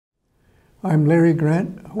I'm Larry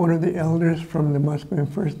Grant, one of the elders from the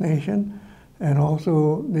Musqueam First Nation, and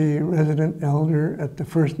also the resident elder at the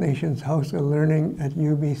First Nations House of Learning at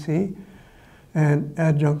UBC, and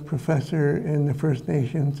adjunct professor in the First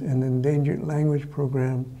Nations and Endangered Language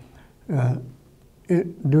program,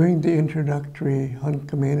 doing the introductory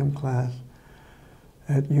Hunkaminam class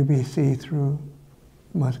at UBC through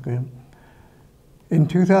Musqueam. In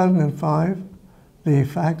 2005, the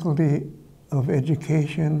Faculty of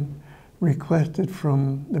Education requested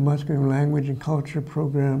from the Musqueam Language and Culture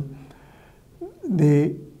program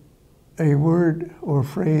a word or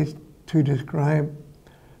phrase to describe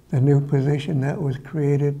the new position that was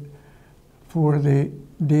created for the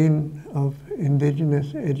Dean of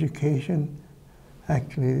Indigenous Education,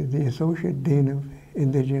 actually the Associate Dean of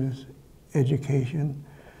Indigenous Education,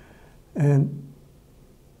 and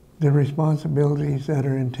the responsibilities that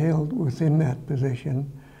are entailed within that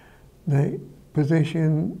position. The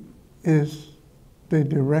position is the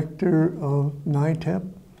director of NITEP,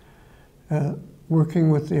 working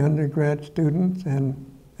with the undergrad students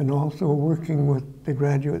and also working with the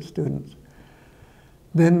graduate students.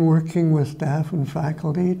 Then working with staff and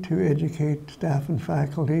faculty to educate staff and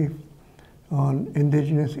faculty on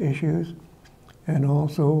Indigenous issues, and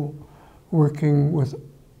also working with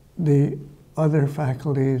the other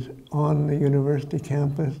faculties on the university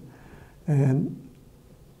campus, and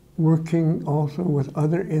working also with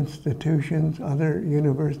other institutions, other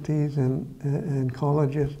universities and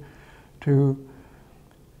colleges to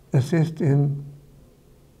assist in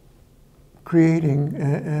creating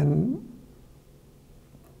and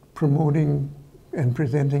promoting and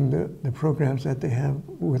presenting the programs that they have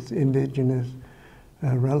with Indigenous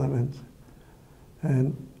relevance.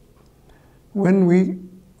 And when we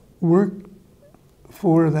worked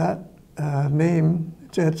for that name,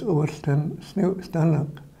 Jets Oostan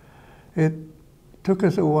Snoot, it took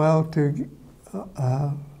us a while to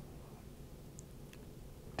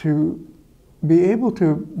be able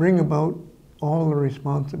to bring about all the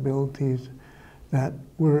responsibilities that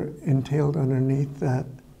were entailed underneath that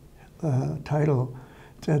title,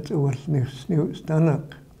 Jets Oostan Snoot.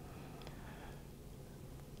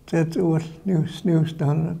 Jets Oostan Snoot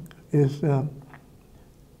is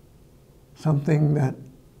something that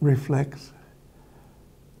reflects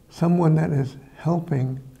someone that is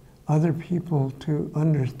helping other people to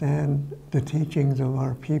understand the teachings of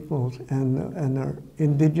our peoples and our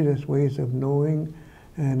Indigenous ways of knowing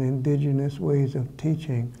and Indigenous ways of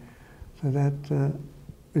teaching. So that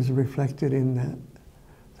is reflected in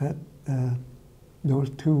those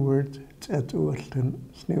two words, Tsetsuastan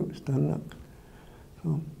Snoot.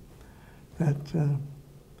 So that's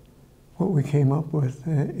what we came up with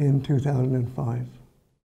in 2005.